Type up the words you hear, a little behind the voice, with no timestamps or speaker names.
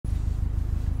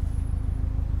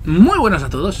Muy buenas a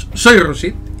todos, soy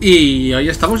Rusit y hoy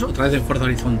estamos otra vez en Forza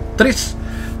Horizon 3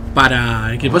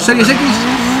 para equipos Series X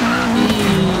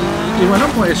y bueno,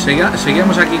 pues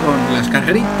seguimos aquí con las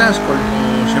carreritas, con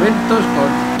los eventos,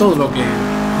 con todo lo que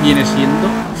viene siendo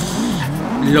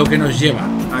lo que nos lleva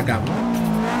a cabo.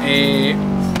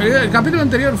 El capítulo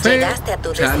anterior fue,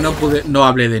 o sea, no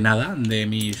hablé de nada de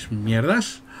mis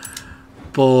mierdas.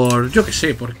 Yo que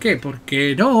sé, ¿por qué?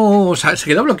 Porque no, o sea, se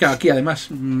quedó bloqueado aquí, además,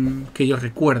 que yo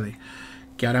recuerde,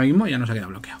 que ahora mismo ya no se ha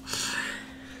quedado bloqueado.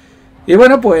 Y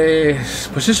bueno, pues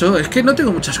eso, es que no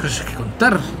tengo muchas cosas que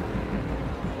contar.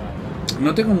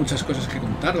 No tengo muchas cosas que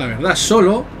contar, la verdad.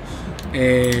 Solo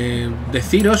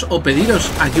deciros o pediros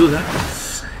ayuda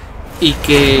y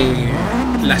que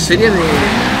la serie de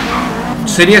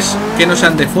series que no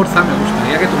sean de Forza me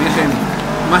gustaría que tuviesen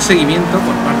más seguimiento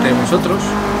por parte de vosotros.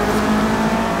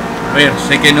 A ver,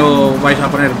 sé que no vais a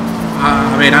poner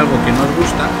a ver algo que no os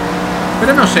gusta,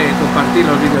 pero no sé, compartir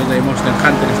los vídeos de Monster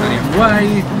Hunter estaría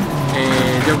guay.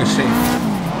 Yo que sé,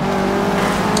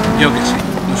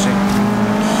 no sé.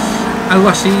 Algo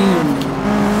así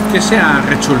que sea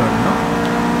rechulón, ¿no?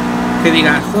 Que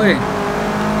digas, joder,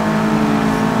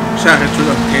 o sea,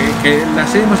 rechulón. Que la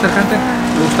serie Monster Hunter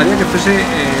me gustaría que fuese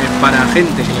para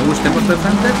gente que le guste Monster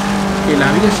Hunter, que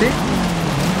la viese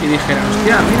y dijera,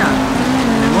 hostia, mira,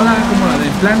 mola como la de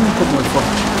plan como el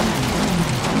Forza.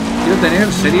 Quiero tener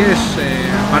series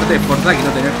aparte de Forza,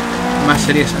 quiero tener más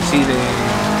series así de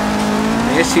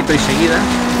éxito y seguidas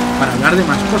para hablar de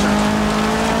más cosas,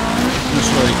 no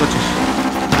solo de coches.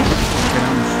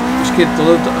 Es que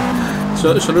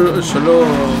solo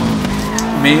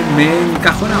me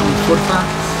encajona en Forza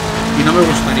y no me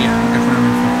gustaría encajonarme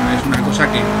en Forza. Es una cosa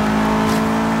que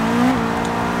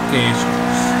eso.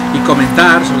 Y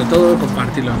comentar, sobre todo,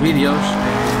 compartir los vídeos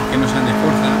que no sean de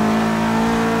Forza.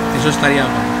 Eso estaría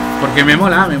bueno. Porque me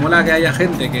mola que haya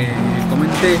gente que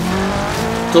comente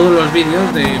todos los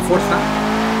vídeos de Forza.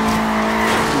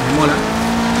 Me mola.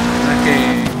 La verdad es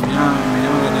que me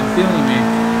llama la atención y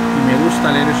me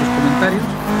gusta leer esos comentarios.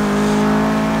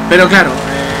 Pero claro,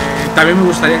 también me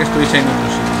gustaría que estuviese en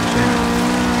otros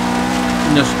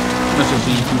sitios. No sé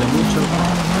si ayuda mucho.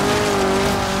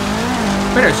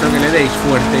 Pero eso, que le deis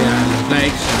fuerte a los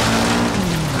likes,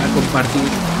 a compartir,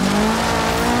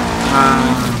 a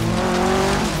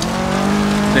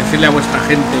decirle a vuestra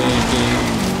gente que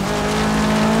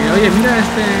oye, mira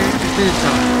este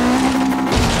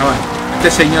chaval,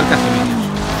 este señor que hace vídeos.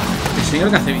 El señor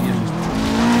que hace vídeos.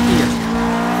 Y ya está.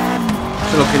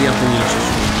 Solo quería pediros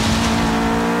eso.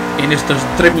 En estos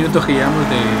 3 minutos que llevamos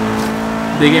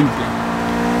de gameplay.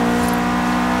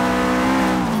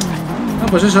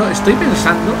 Pues eso, estoy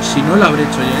pensando, si no lo habré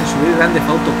hecho ya, en subir Grand Theft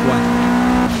Auto 4.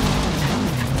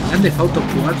 Grand Theft Auto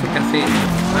 4 que hace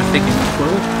que no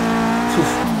juego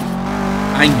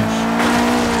años.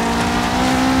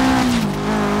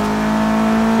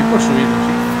 Estoy por subirlo,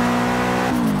 sí.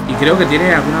 Y creo que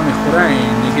tiene alguna mejora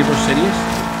en equipos series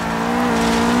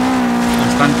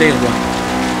bastante guay.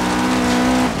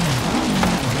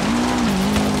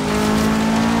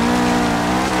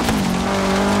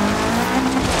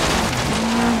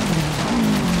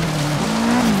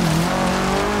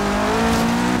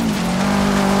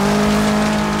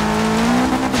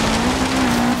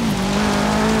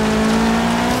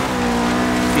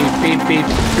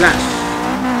 Flash.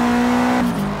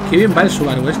 Qué bien va el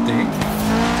Subaru este, ¿eh?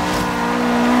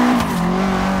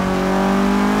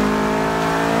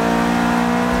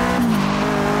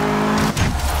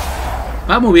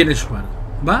 Va muy bien el Subaru.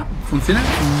 Funciona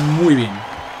muy bien.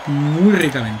 Muy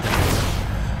ricamente.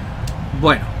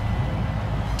 Bueno.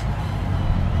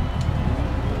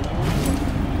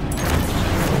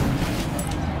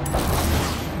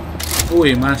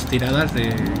 Uy, más tiradas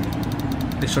de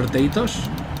sorteitos.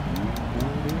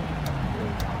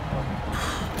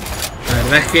 La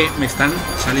verdad es que me están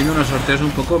saliendo unos sorteos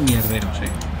un poco mierderos,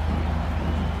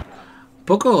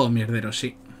 Poco mierderos,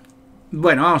 sí.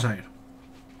 Bueno, vamos a ver.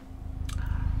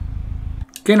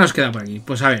 ¿Qué nos queda por aquí?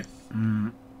 Pues a ver.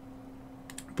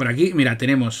 Por aquí, mira,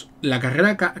 tenemos la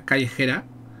carrera callejera.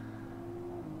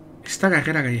 Esta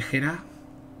carrera callejera.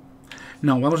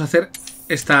 No, vamos a hacer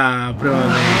esta prueba de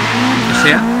lo que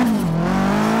sea.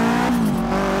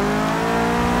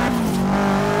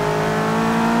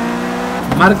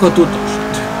 Marco Tutos.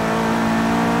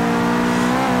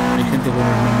 Hay gente con los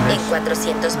nombres. En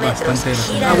 400 metros. Bastante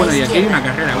bueno, y aquí hay una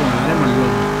carrera. Bueno, la haremos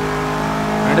luego.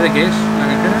 A ver de qué es la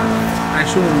carrera.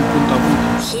 Es un punto a punto.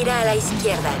 Gira a la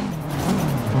izquierda.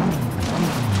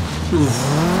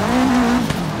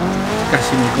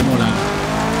 Casi me como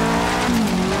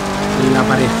la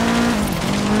pared.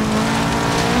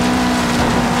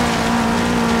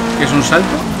 ¿Qué es un salto?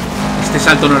 Este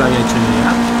salto no lo había hecho yo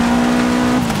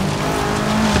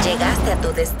ya. Llegaste a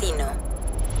tu destino.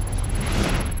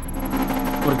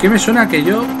 ¿Por qué me suena que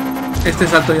yo este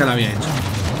salto ya lo había hecho?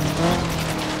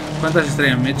 ¿Cuántas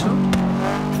estrellas me he hecho?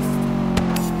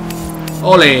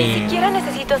 ¡Ole! Ni siquiera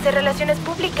necesito hacer relaciones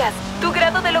públicas. Tu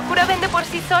grado de locura vende por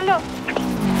sí solo.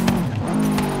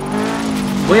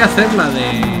 Voy a hacer la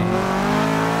de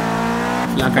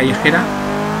la callejera.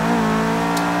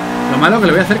 Lo malo que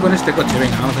lo voy a hacer con este coche.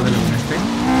 Venga, vamos a hacerlo con este.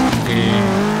 Aunque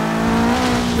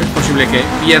es posible que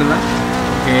pierda,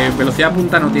 porque velocidad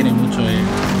punta no tiene mucho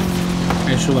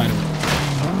el Subaru.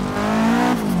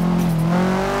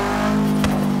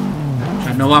 O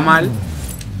sea, no va mal,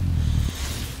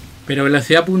 pero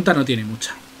velocidad punta no tiene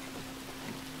mucha.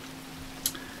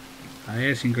 A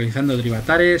ver, sincronizando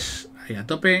tribatares. Ahí a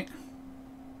tope.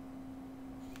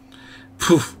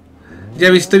 Uf, ya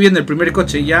estoy viendo el primer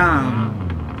coche ya.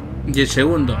 Y el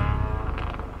segundo.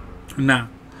 Nada.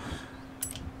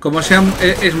 Como sea,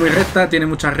 es muy recta, tiene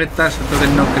muchas rectas, entonces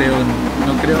no creo. A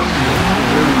lo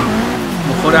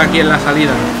mejor aquí en la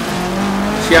salida,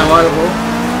 si hago algo.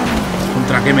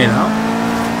 ¿Contra qué me he dado?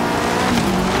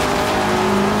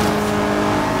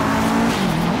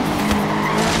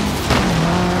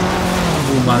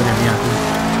 Madre mía.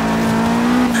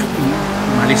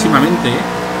 Malísimamente,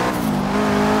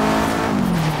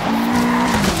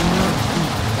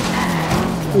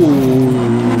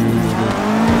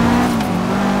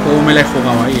 cómo me la he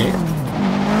jugado ahí,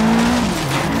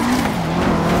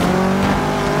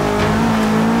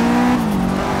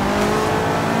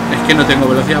 Es que no tengo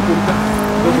velocidad punta.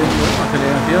 No tengo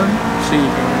aceleración. Sí,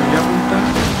 pero velocidad punta.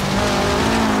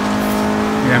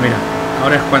 Mira.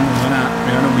 Ahora es cuando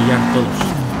me van a humillar todos.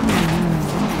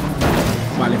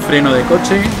 Vale, freno de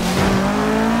coche.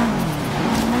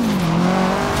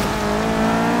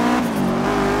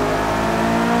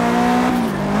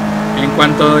 En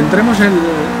cuanto entremos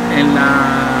en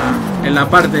la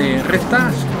parte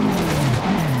rectas,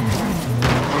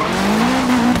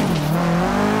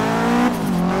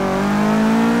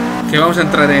 que vamos a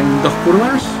entrar en 2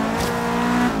 curvas,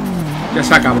 ya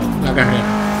se acabó la carrera,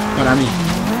 para mí.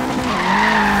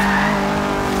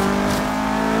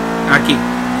 Aquí.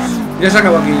 Ya se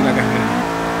acabó aquí la carrera.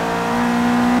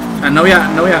 O sea, no voy a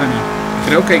ganar.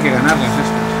 Creo que hay que ganarlas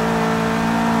estas.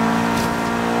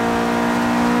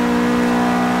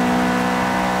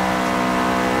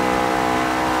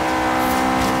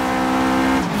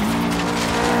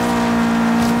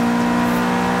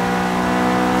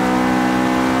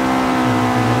 De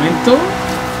momento...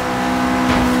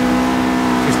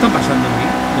 ¿Qué está pasando aquí?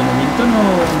 De momento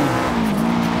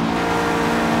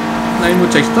no hay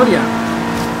mucha historia.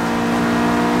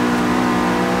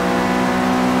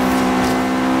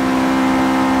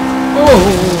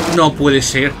 ¡Oh! No puede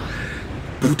ser.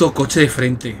 Puto coche de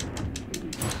frente.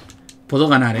 Puedo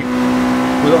ganar,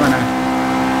 Puedo ganar.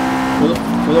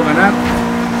 Puedo ganar.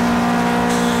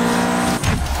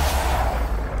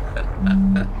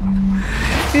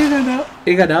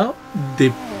 He ganado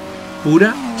de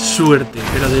pura suerte.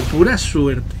 Pero de pura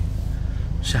suerte.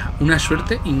 O sea, una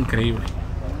suerte increíble.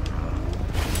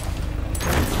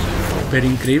 Pero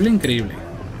increíble.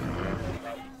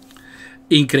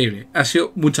 Increíble. Ha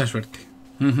sido mucha suerte.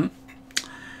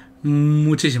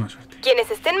 Muchísima suerte. Quienes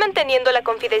estén manteniendo la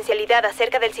confidencialidad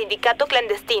acerca del sindicato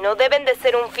clandestino deben de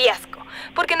ser un fiasco,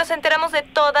 porque nos enteramos de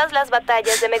todas las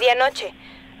batallas de medianoche,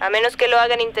 a menos que lo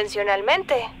hagan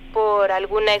intencionalmente, por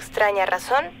alguna extraña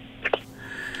razón.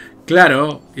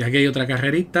 Claro, y aquí hay otra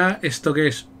carrerita. ¿Esto qué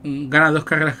es? Gana 2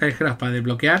 carreras callejeras para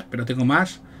desbloquear, pero tengo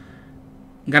más.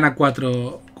 Gana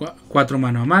 4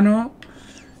 mano a mano.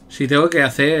 Si tengo que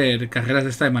hacer carreras de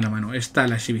esta de mano a mano. Esta,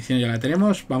 la exhibición ya la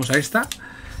tenemos. Vamos a esta,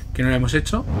 que no la hemos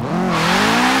hecho.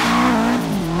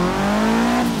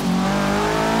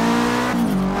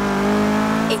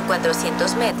 En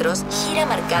 400 metros, gira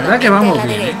marcadamente La verdad que vamos a la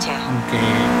bien, derecha. Aunque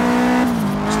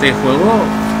este juego,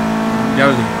 ya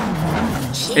os digo,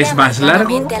 Gira es más largo.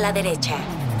 marcadamente a la derecha.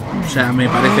 O sea, me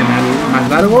parece más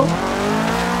largo.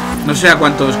 No sé a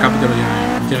cuántos capítulos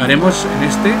llegaremos en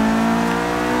este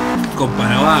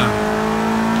comparado al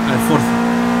Forza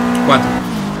 4.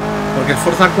 Porque el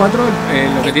Forza 4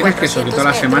 lo que tiene es que sobre todas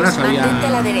las semanas había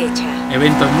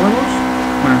eventos nuevos.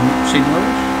 Bueno, sí, nuevos.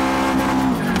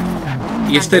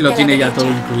 Y este lo tiene ya todo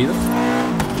incluido.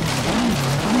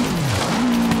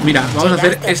 Mira, vamos a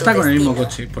hacer esta con el mismo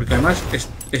coche. Porque además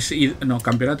no,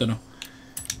 campeonato no.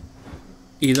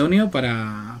 Idóneo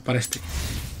para este.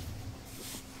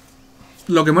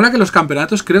 Lo que mola que los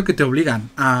campeonatos creo que te obligan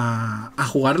a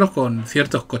jugarlos con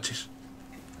ciertos coches.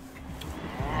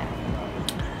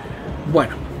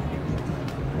 Bueno,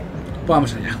 pues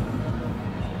vamos allá.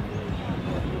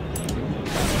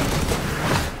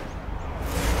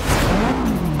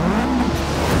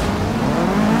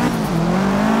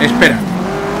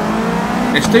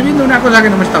 estoy viendo una cosa que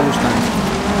no me está gustando.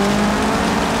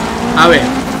 A ver.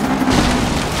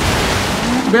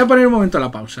 Voy a poner un momento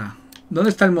la pausa.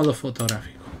 ¿Dónde está el modo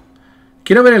fotográfico?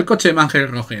 Quiero ver el coche de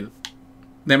Mangel Rogel.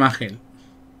 De Mangel.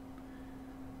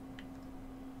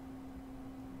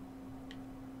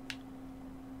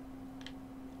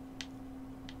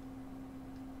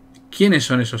 ¿Quiénes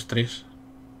son esos tres?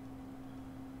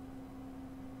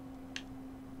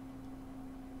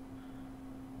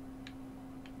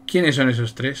 ¿Quiénes son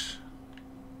esos tres?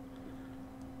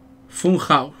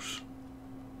 Funhouse.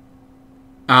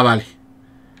 Ah, vale.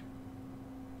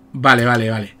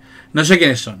 Vale. No sé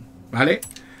quiénes son, ¿vale?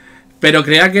 Pero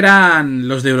creía que eran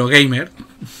los de Eurogamer.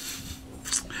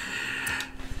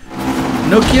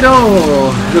 No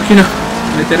quiero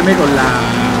meterme con la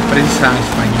prensa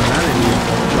española de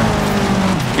videojuegos. Bueno,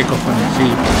 qué cojones,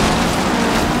 sí.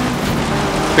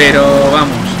 Pero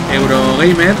vamos,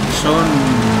 Eurogamer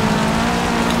son...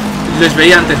 Les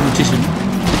veía antes muchísimo.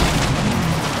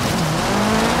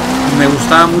 Me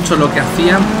gustaba mucho lo que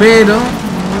hacían, pero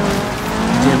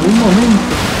llegó un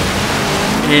momento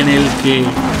en el que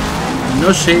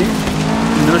no sé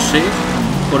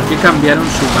por qué cambiaron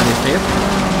su parecer.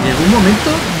 Llegó un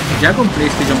momento, ya con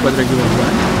PlayStation 4 Xbox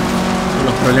One, con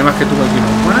los problemas que tuvo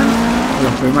Xbox One, con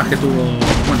los problemas que tuvo,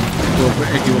 bueno,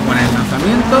 Xbox One en el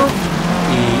lanzamiento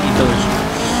y todo eso.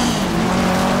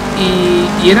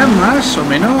 Y eran más o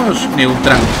menos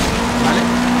neutrales, ¿vale?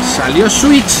 Salió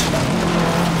Switch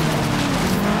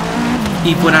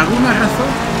y por alguna razón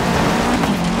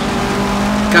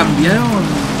cambiaron,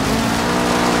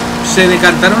 se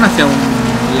decantaron hacia un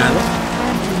lado.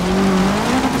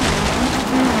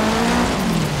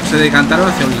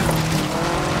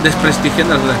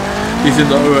 Desprestigiando las cosas,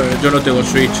 diciendo yo no tengo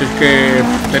Switch, es que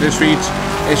tener Switch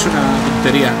es una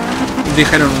tontería,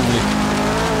 dijeron un día.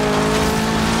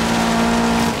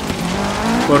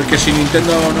 Porque si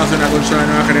Nintendo no hace una consola de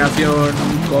nueva generación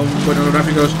con buenos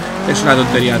gráficos, es una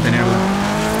tontería tenerla.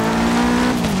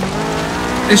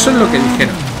 Eso es lo que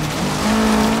dijeron.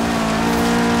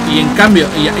 Y en cambio,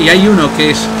 y hay uno que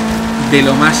es de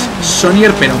lo más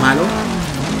Sonyer, pero malo,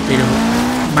 pero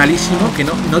malísimo, que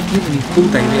no tiene ni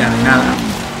puta idea de nada.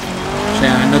 O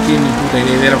sea, no tiene ni puta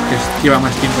idea de los que lleva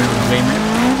más tiempo en Eurogamer.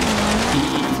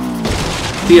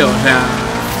 Y, tío, o sea...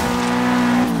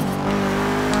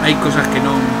 Hay cosas que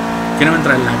no me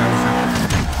entran en la cabeza.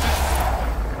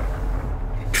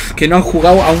 Que no han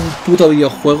jugado a un puto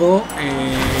videojuego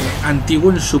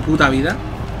antiguo en su puta vida.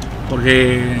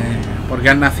 Porque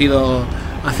han nacido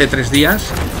hace 3 días.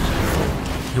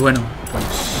 Y bueno,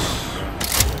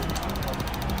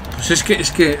 pues es que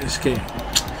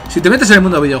si te metes en el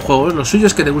mundo de videojuegos, lo suyo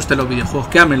es que te gusten los videojuegos,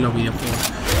 que amen los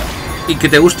videojuegos. Y que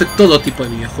te guste todo tipo de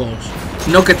videojuegos.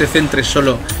 No que te centres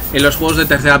solo en los juegos de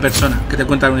tercera persona que te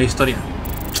cuentan una historia.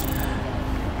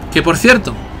 Que por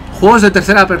cierto, juegos de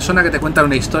tercera persona que te cuentan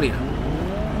una historia.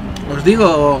 Os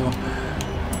digo...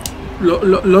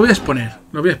 Lo voy a exponer.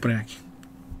 Lo voy a exponer aquí.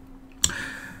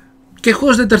 ¿Qué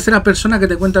juegos de tercera persona que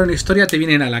te cuentan una historia te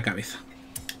vienen a la cabeza?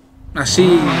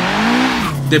 Así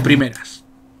de primeras,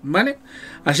 ¿vale?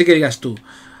 Así que digas tú,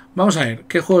 vamos a ver,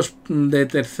 ¿qué juegos de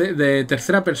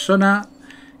tercera persona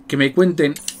que me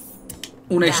cuenten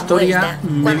una historia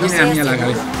me viene a mí a la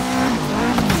cabeza?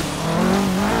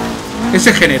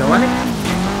 Ese género, ¿vale?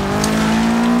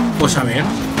 Pues a ver,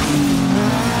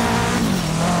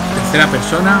 tercera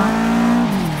persona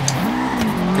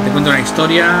que te cuenta una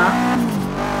historia,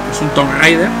 pues un Tomb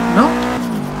Raider, ¿no? Un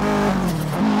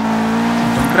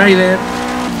Tomb Raider,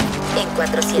 en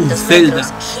 400 Zelda.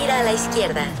 metros, gira a la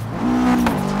izquierda.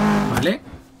 ¿Vale?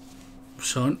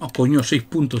 Son, oh coño, 6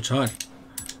 puntos, chaval.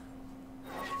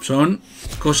 Son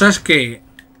cosas que,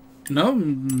 ¿no?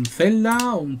 Un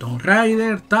Zelda, un Tomb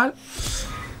Raider, tal.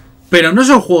 Pero no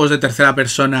son juegos de tercera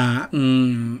persona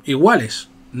iguales,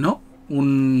 ¿no?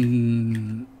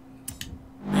 No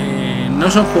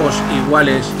son juegos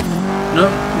iguales. No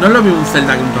es lo mismo un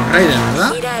Zelda que un Tomb Raider,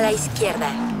 ¿verdad? Gira a la izquierda.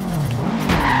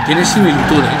 Tiene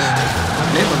similitudes,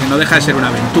 ¿vale? Porque no deja de ser una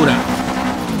aventura.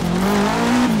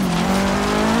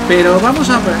 Pero vamos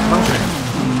a ver.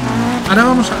 Ahora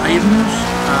vamos a irnos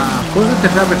a juegos de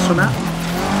tercera persona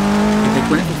que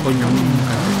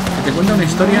te cuenta una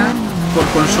historia por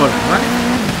consola, ¿vale?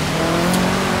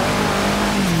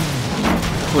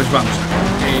 Pues vamos a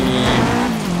ver.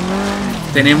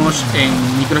 Tenemos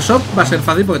en Microsoft, va a ser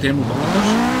fácil porque tiene muy poquitos.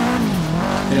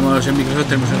 Tenemos en Microsoft,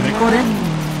 tenemos el Recore.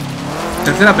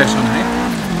 Tercera persona,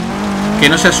 que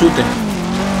no se asusten.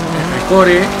 El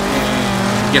Recore,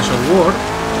 Gears of War.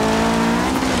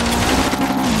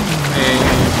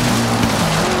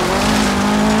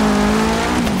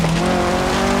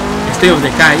 State of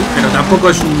Decay, pero tampoco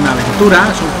es una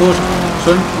aventura. Son juegos,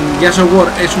 Gears of War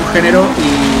es un género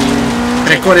y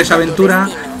Record es aventura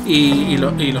y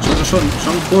los otros son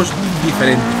juegos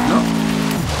diferentes, ¿no?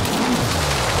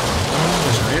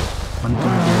 Pues a ver, ¿cuánto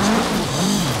me queda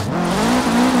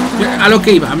esto? A lo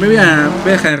que iba, me voy a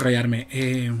dejar de enrollarme.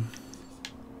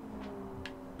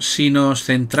 Si nos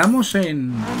centramos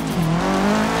en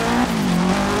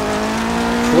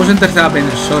juegos en tercera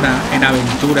persona, en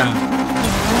aventura.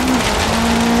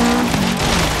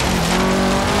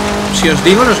 Si os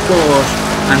digo los juegos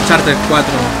Uncharted 4,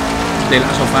 The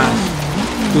Last of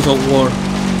Us, God of War,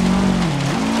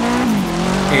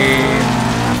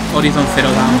 Horizon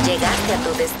Zero Dawn. Llegaste a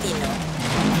tu destino.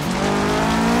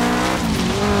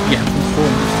 Y algún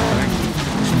juego más por aquí.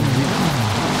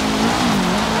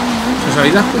 ¿Os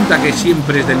habéis dado cuenta que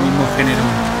siempre es del mismo género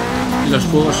los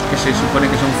juegos que se supone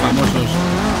que son famosos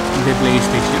de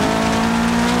PlayStation?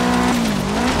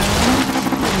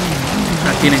 O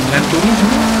sea, tienen Gran Turismo,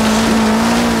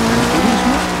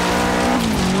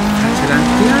 que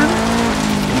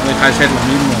no deja de ser lo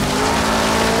mismo,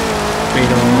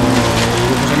 pero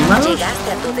dibujos animados.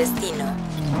 Llegaste a tu destino.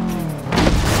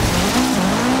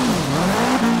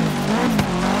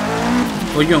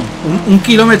 Coño, un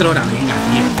kilómetro hora, venga,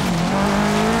 tío.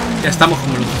 Ya estamos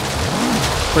como locos.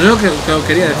 Pues eso que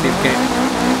quería decir, que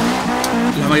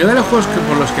la mayoría de los juegos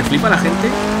por los que flipa la gente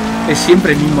es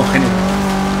siempre el mismo género.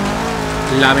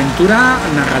 La aventura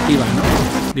narrativa, ¿no?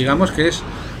 Digamos que es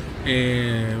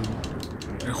el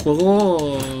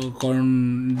juego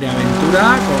de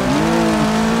aventura con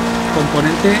un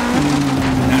componente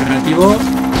narrativo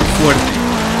fuerte,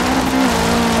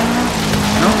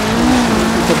 ¿no?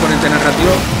 Un componente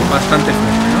narrativo bastante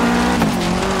fuerte, ¿no?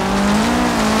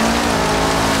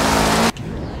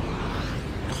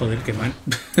 Joder, qué mal.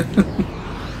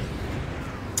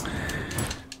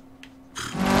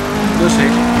 No sé.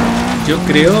 Yo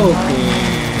creo que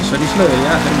Sony se lo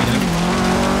debería hacer mirar.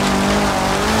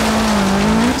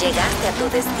 Llegaste a tu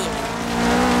destino.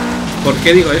 ¿Por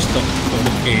qué digo esto?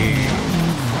 Porque,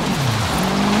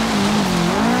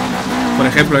 por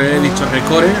ejemplo, he dicho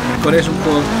Recore. Recore es un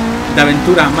juego de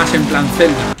aventura más en plan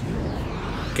Zelda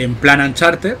que en plan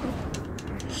Uncharted.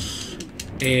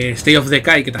 State of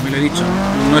Decay, que también lo he dicho,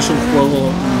 no es un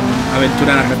juego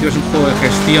aventura narrativa, es un juego de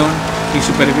gestión y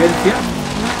supervivencia.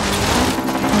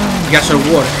 Gears of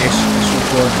War es un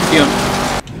juego de gestión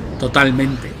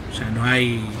totalmente, o sea, no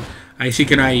hay, ahí sí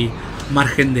que no hay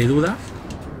margen de duda.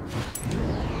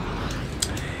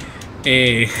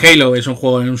 Halo es un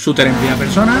juego en un shooter en primera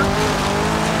persona,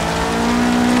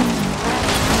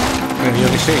 pero yo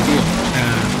qué sé, tío, o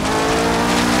sea,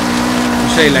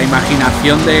 no sé, la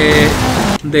imaginación de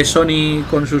Sony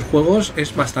con sus juegos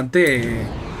es bastante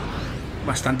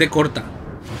corta.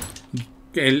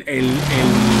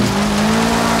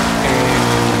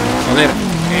 Joder,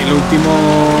 el último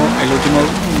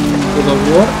God of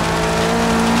War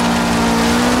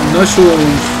no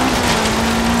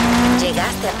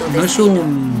es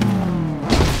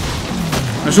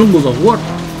un God of War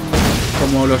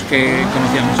como los que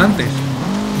conocíamos antes.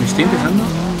 Me estoy empezando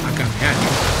a cambiar.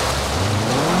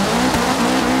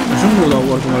 No es un God of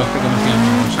War como los que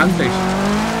conocíamos antes.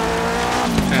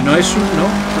 O sea, no lo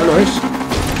es.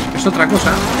 Es otra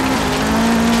cosa.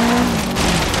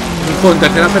 Es un juego en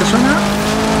tercera persona,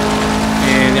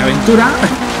 de aventura,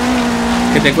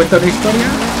 que te cuenta una historia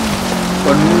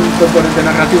con un componente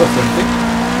narrativo fuerte.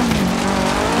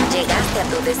 Llegaste a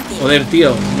tu destino. Joder,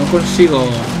 tío, no consigo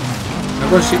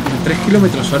 3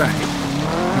 kilómetros hora,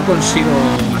 no consigo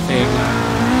hacer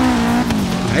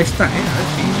la esta, a ver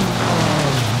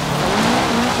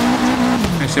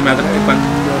si se me atrae. Cuando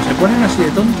se ponen así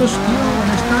de tontos, tío, con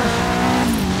estas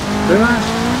pruebas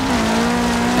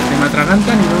se me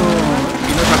atragantan y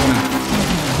no saco nada.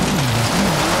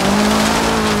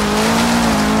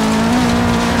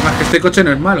 Además que este coche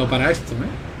no es malo para esto,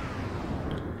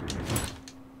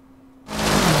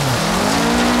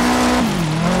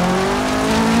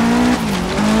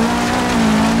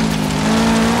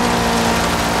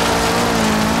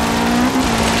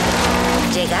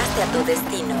 Llegaste a tu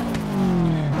destino.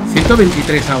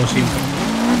 123 hago siempre.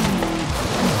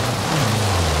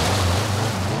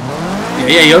 Y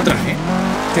ahí hay otra,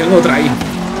 tengo otra ahí.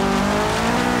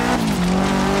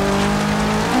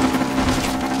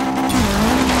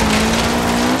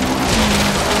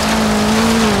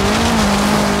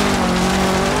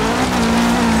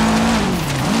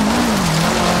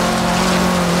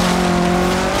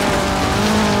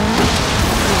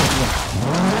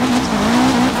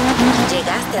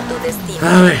 Llegaste a tu destino.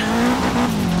 A ver.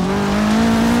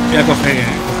 Voy a coger un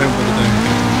poquito de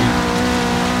energía.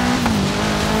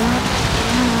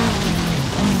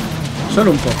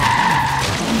 Solo un poco.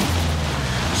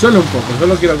 Solo un poco.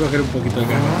 Solo quiero coger un poquito de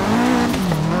carga.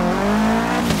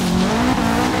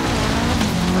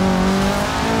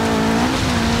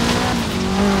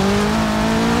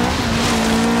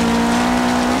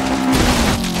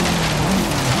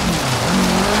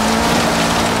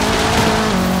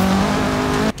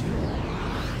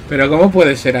 Pero ¿cómo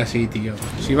puede ser así, tío?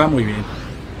 Si va muy bien.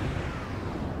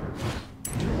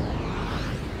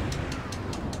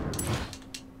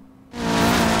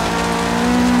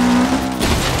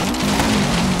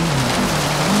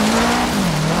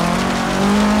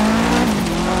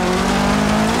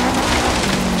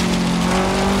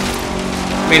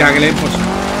 Mira, que le he puesto.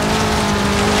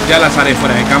 Ya las haré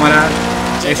fuera de cámara.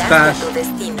 Estas.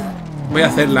 Voy a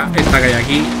hacer esta que hay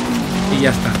aquí. Y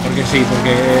ya está. Porque sí,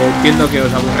 porque entiendo que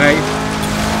os aburráis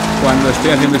cuando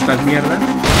estoy haciendo estas mierdas.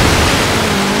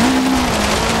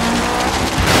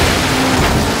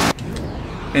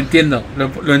 Entiendo,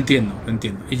 lo entiendo.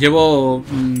 Y llevo.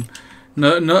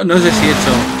 No sé si he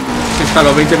estado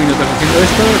los 20 minutos haciendo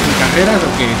esto, sin carreras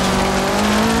o qué he hecho.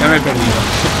 Ya me he perdido.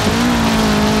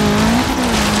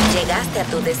 Llegaste a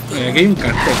tu destino. Aquí hay un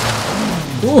cartel.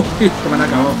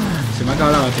 Se me ha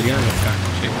acabado la batería de los carros.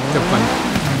 Sí, qué espanto.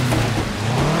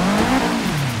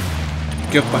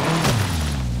 ¿Qué os parece?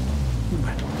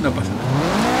 Bueno, no pasa nada.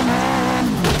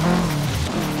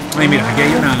 Ay, mira, aquí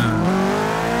hay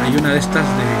una de estas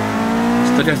de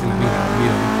historias de la vida.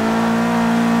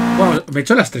 Bueno, ¿me he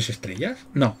hecho las 3 estrellas?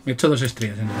 No, me he hecho 2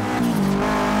 estrellas en realidad.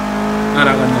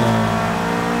 Ahora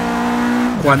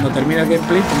cuando termine el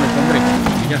gameplay, pues me pondré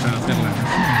ya a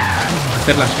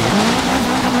hacerlas bien.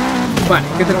 Vale,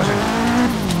 ¿qué tenemos aquí?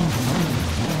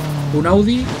 Un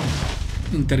Audi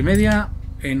intermedia.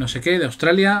 No sé qué, de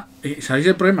Australia. ¿Sabéis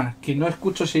el problema? Que no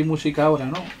escucho si hay música ahora,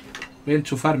 ¿no? Voy a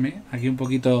enchufarme aquí un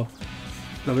poquito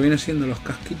lo que viene siendo los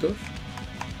casquitos.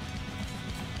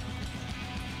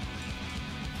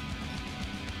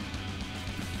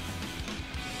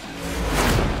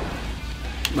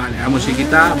 Vale, la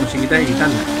musiquita y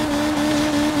quitarla.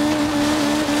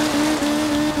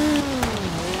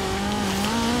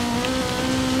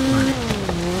 Vale.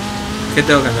 ¿Qué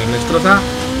tengo que hacer? ¿Destroza?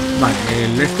 Vale,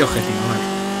 este objetivo,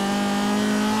 vale.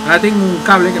 Ahora tengo un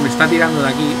cable que me está tirando de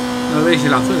aquí. ¿No veis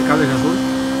el azul? El cable es azul.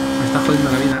 Me está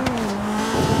jodiendo la vida.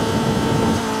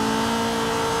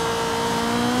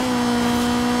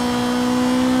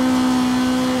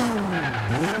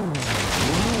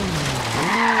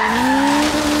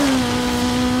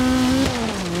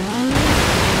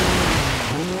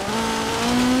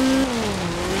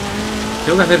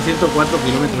 Tengo que hacer 104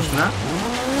 km/h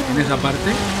en esa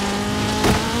parte.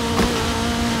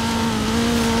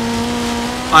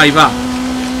 Ahí va.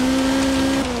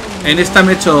 En esta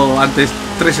me he hecho antes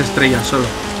 3 estrellas solo.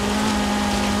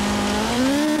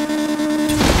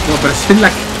 No, pero es en la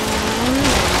que...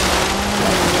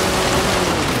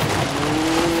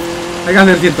 Hay que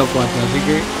hacer 104, así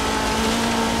que...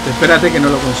 Espérate que no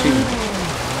lo consigo.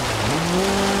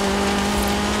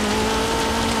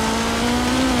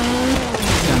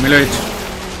 Ya, me lo he hecho.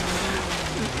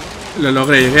 Lo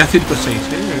logré, llegué a 106,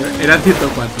 ¿eh? Era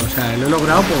 104, o sea, lo he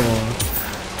logrado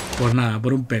por nada,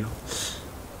 por un pelo.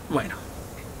 Bueno.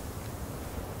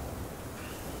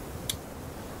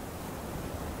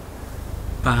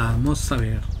 Vamos a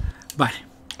ver.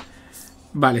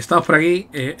 Vale, estamos por aquí.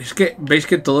 Es que veis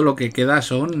que todo lo que queda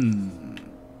son...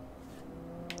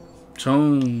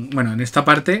 Bueno, en esta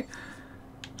parte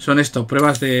son esto,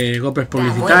 pruebas de golpes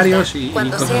publicitarios y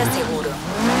cuando cosas sea así. seguro.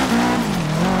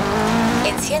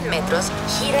 En 100 metros,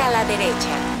 gira a la derecha.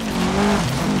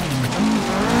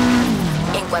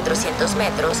 En 400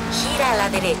 metros, gira a la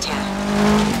derecha.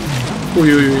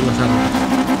 Uy, los árboles.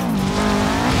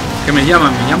 Que me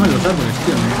llaman los árboles,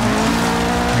 tío.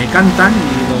 Me cantan y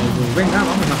digo, pues venga,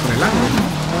 vamos a por el árbol, ¿no?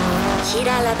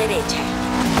 Gira a la derecha.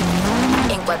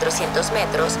 En 400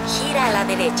 metros, gira a la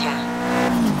derecha.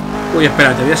 Uy,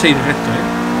 espérate, voy a seguir recto,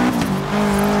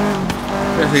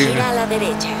 Voy a seguir gira recto. a la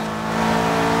derecha.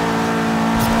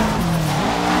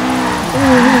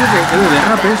 Que de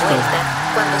derrape esto.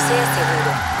 Cuando sea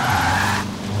seguro.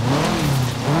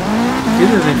 Que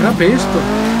de derrape esto.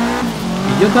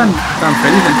 Y yo tan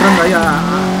feliz entrando ahí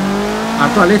a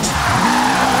toda leche.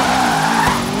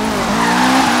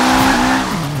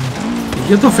 Y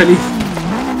yo todo feliz.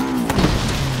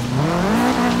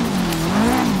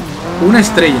 Una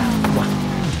estrella. Buah.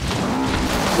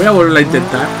 Voy a volverla a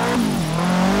intentar.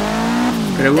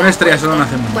 Pero una estrella solo no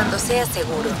hace mucho. Cuando sea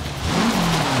seguro.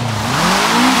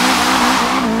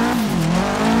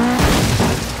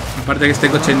 Aparte que este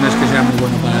coche no es que sea muy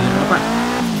bueno para derrapar.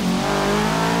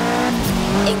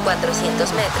 En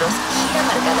 400 metros, gira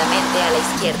marcadamente a la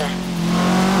izquierda.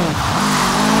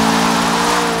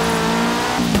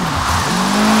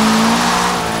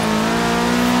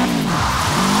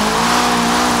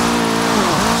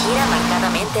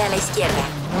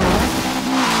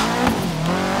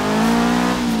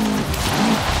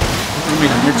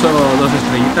 hecho 2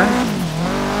 estrellitas.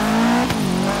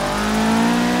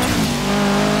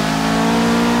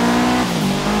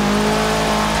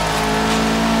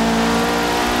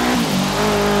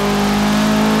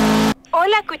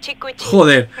 Hola, Cuchicuchi.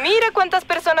 Joder. Mira cuántas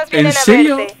personas vienen ¿En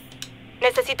serio? a verte.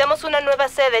 Necesitamos una nueva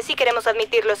sede si queremos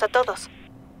admitirlos a todos.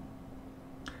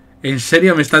 ¿En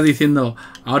serio me estás diciendo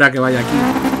ahora que vaya aquí?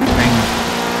 Venga.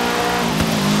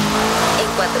 En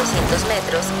 400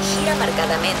 metros, gira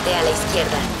marcadamente a la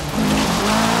izquierda.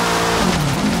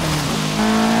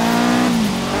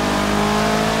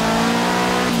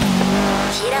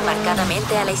 Gira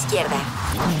marcadamente a la izquierda.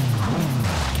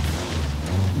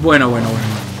 Bueno.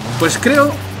 Pues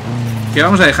creo que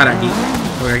vamos a dejar aquí,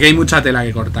 porque aquí hay mucha tela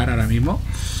que cortar ahora mismo.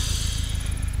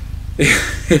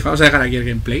 Vamos a dejar aquí el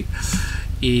gameplay.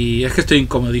 Y es que estoy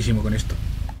incomodísimo con esto.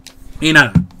 Y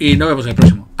nada, y nos vemos en el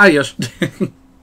próximo. Adiós.